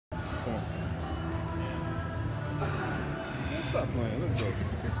Stop playing. Let's go.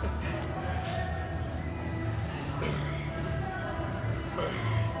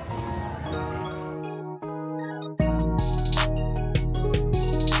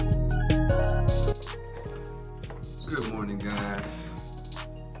 Good morning, guys.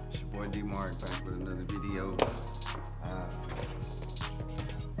 It's your boy D-Mark back with another video. If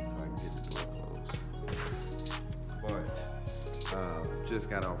I can get the door closed. But just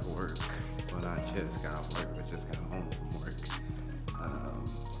got off work. Well, not just got off work, but just got home from work.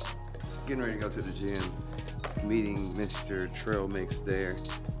 Getting ready to go to the gym. Meeting Mr. TrellMiXX there.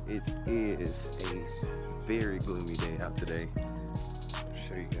 It is a very gloomy day out today. I'll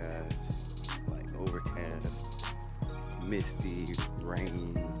show you guys, like overcast, misty,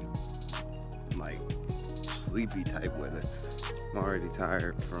 rain, like sleepy type weather. I'm already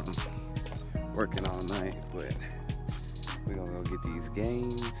tired from working all night, but we're gonna go get these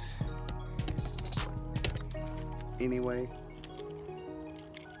gains anyway.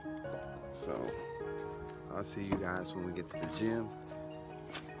 So I'll see you guys when we get to the gym.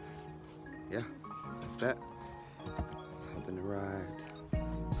 Yeah, that's that. Let's hop in the ride.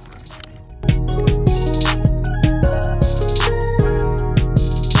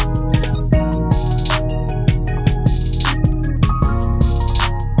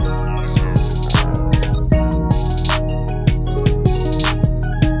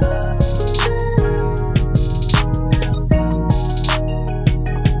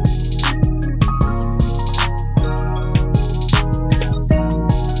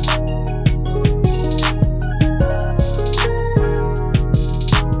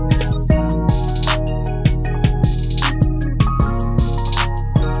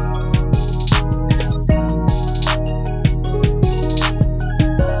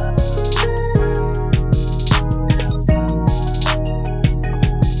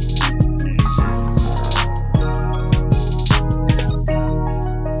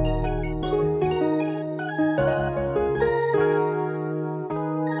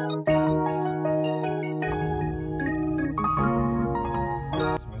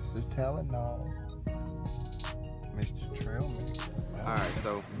 Mr. TrellMiXX. Alright,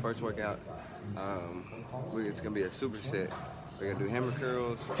 so first workout, it's gonna be a superset. We're gonna do hammer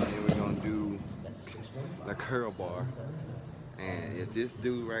curls, and then we're gonna do the curl bar. And if this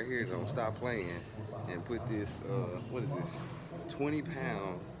dude right here don't stop playing and put this, what is this,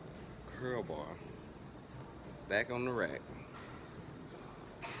 20-pound curl bar back on the rack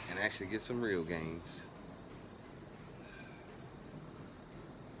and actually get some real gains.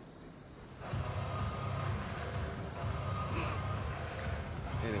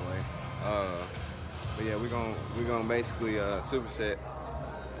 Anyway, but yeah, we're gonna basically superset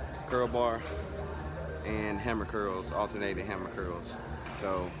curl bar and hammer curls, alternating hammer curls.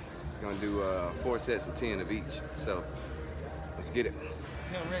 So it's gonna do 4 sets of 10 of each. So let's get it.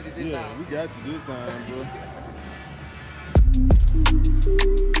 Tim ready this time. We got you this time, bro.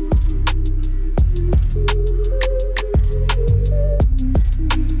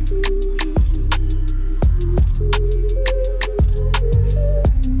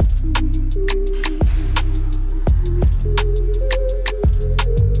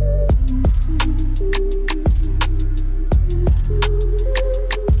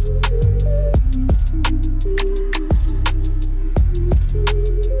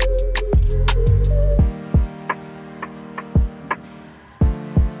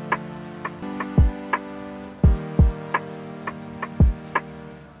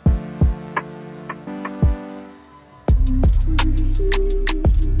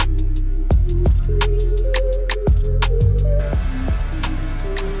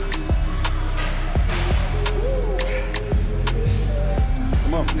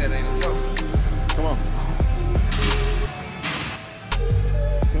 That ain't a joke. Come on.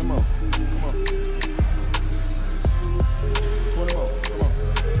 10 more. Come on. 20 more. Come on.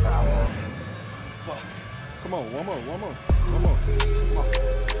 Fuck. Come on. One more. Come on. Come on.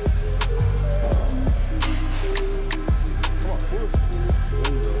 Come on. Push.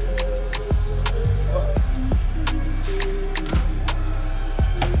 There you go.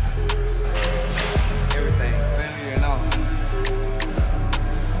 Everything, failure and all.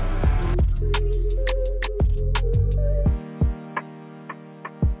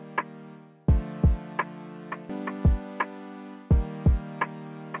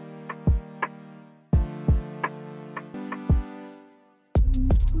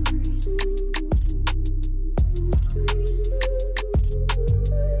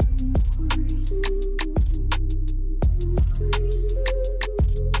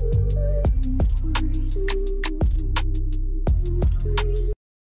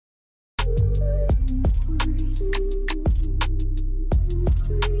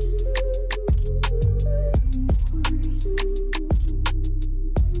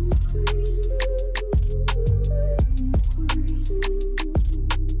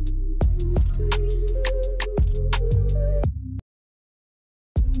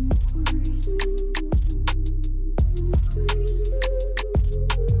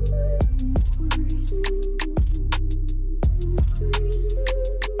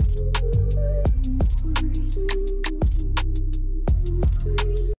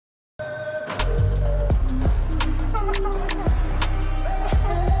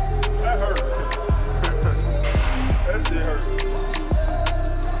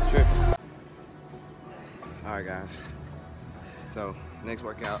 Alright guys, so next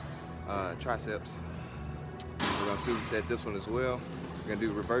workout, triceps. We're gonna superset this one as well. We're gonna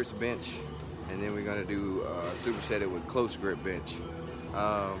do reverse bench, and then we're gonna do superset it with close grip bench.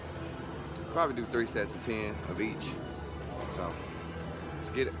 Probably do 3 sets of 10 of each. So let's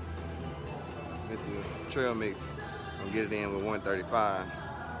get it. This is TrellMiXX. I'm gonna get it in with 135.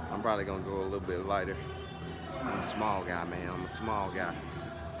 I'm probably gonna go a little bit lighter. I'm a small guy, man. I'm a small guy.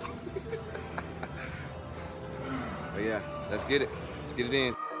 But yeah, let's get it. Let's get it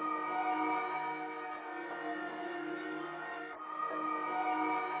in.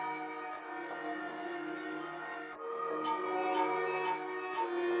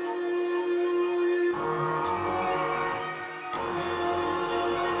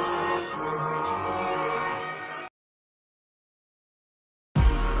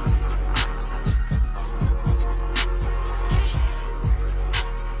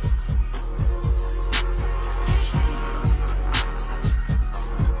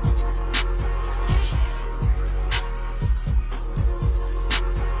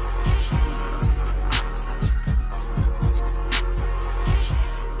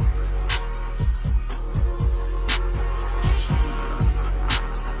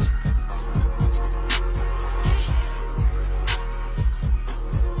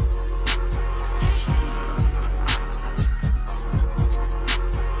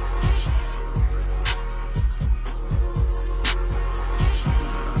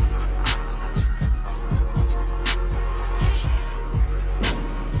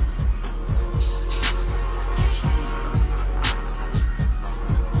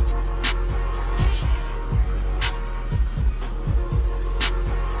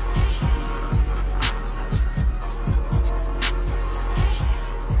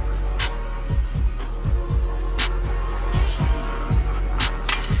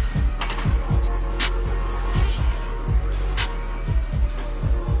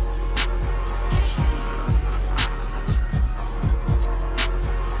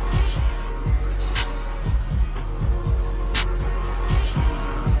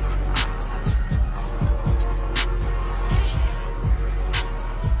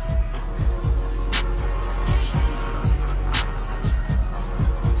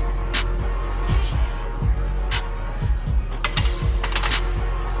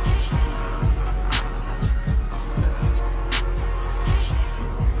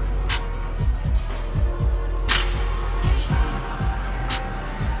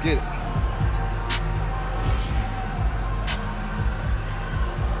 Get it.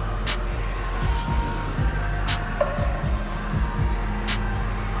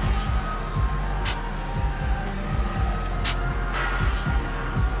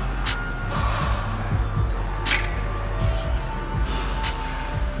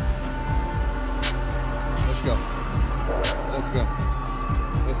 Let's go. Let's go.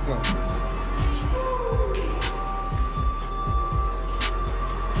 Let's go.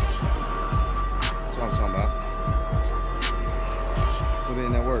 I'm talking about. Put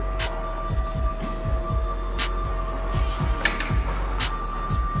in that work.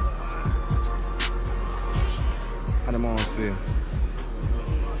 How them arms feel?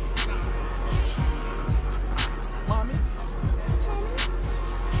 Mommy?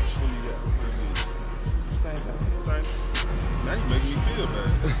 What you got? Same thing. Same. Now you making me feel bad.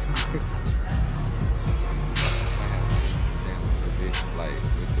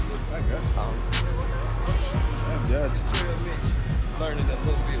 I got TrellMiXX. Learning a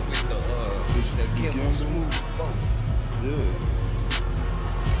little bit with the gimbal smooth boat. Yeah.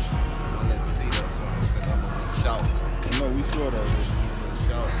 I'm gonna let the seat up some because I'm a little short. I know we short out here. I'm a little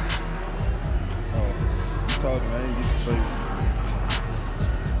short. Oh, you talking, I ain't get your face.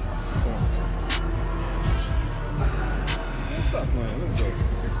 Come on. Man, stop playing, let's go.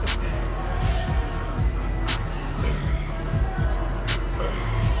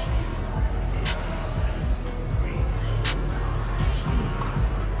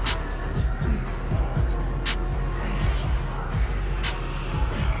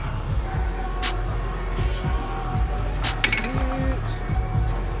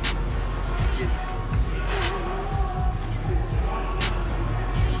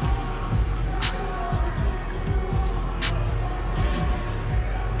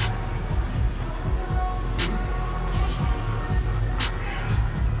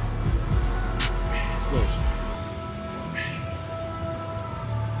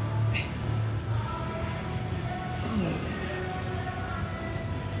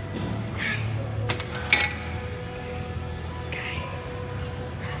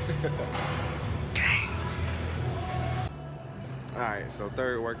 Alright, so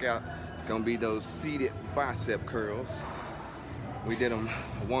third workout, gonna be those seated bicep curls. We did them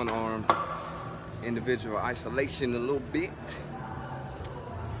one arm individual isolation a little bit,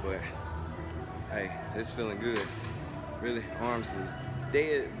 but hey, it's feeling good. Really, arms is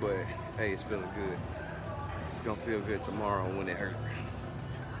dead, but hey, it's feeling good. It's gonna feel good tomorrow when it hurt.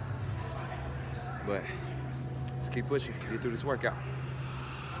 But let's keep pushing, get through this workout.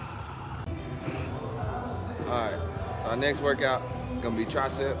 All right, so our next workout gonna be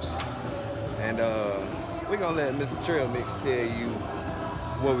triceps, and we're gonna let Mr. TrellMiXX tell you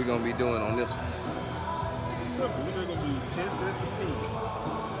what we're gonna be doing on this one. It's simple. We're just gonna do 10 sets of 10,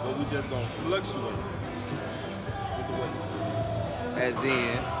 but we just gonna fluctuate with the weight. As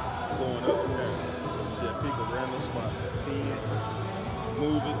in, going up and down. So we just pick a random spot. 10,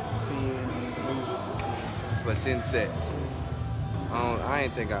 move it, 10, move it, 10. for 10 sets. I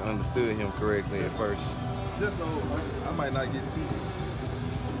didn't think I understood him correctly at first. Just so I might not get too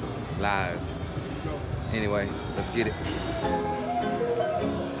Lies. Anyway, let's get it.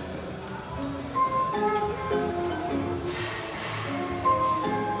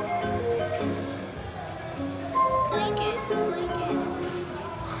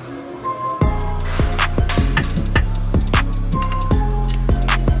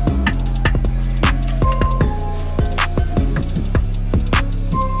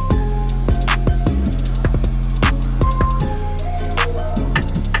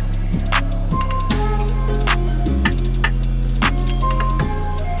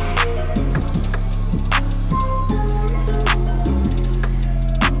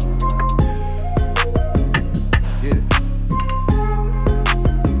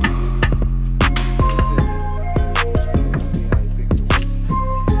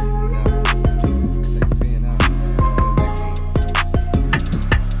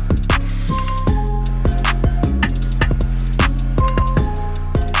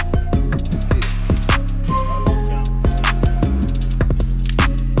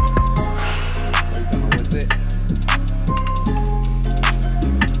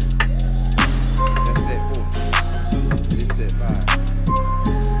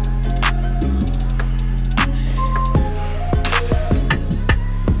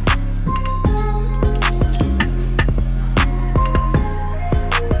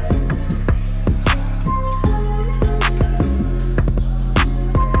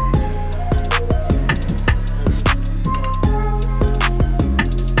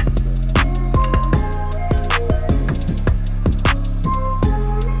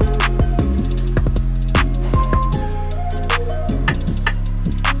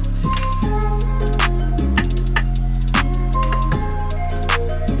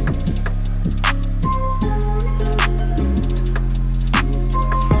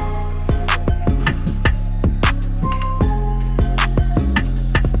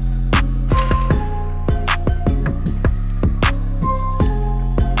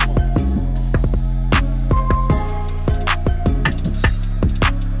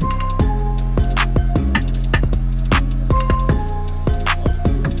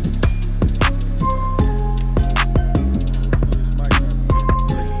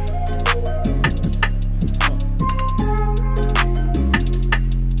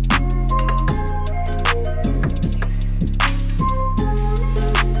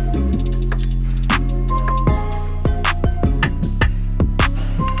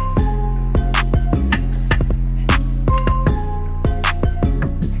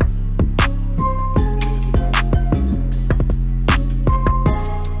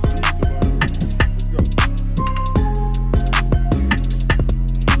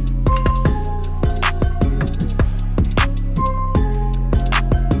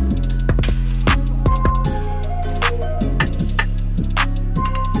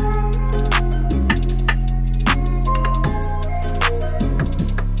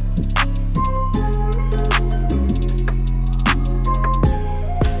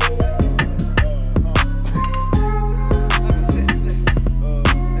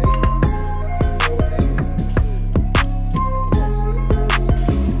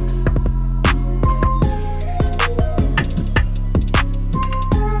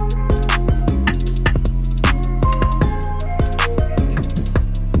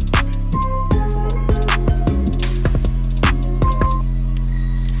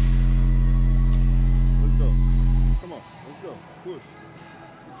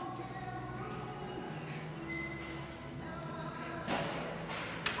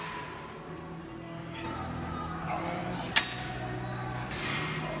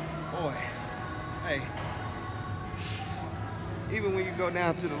 hey, even when you go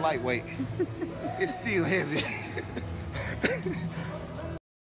down to the lightweight, it's still heavy.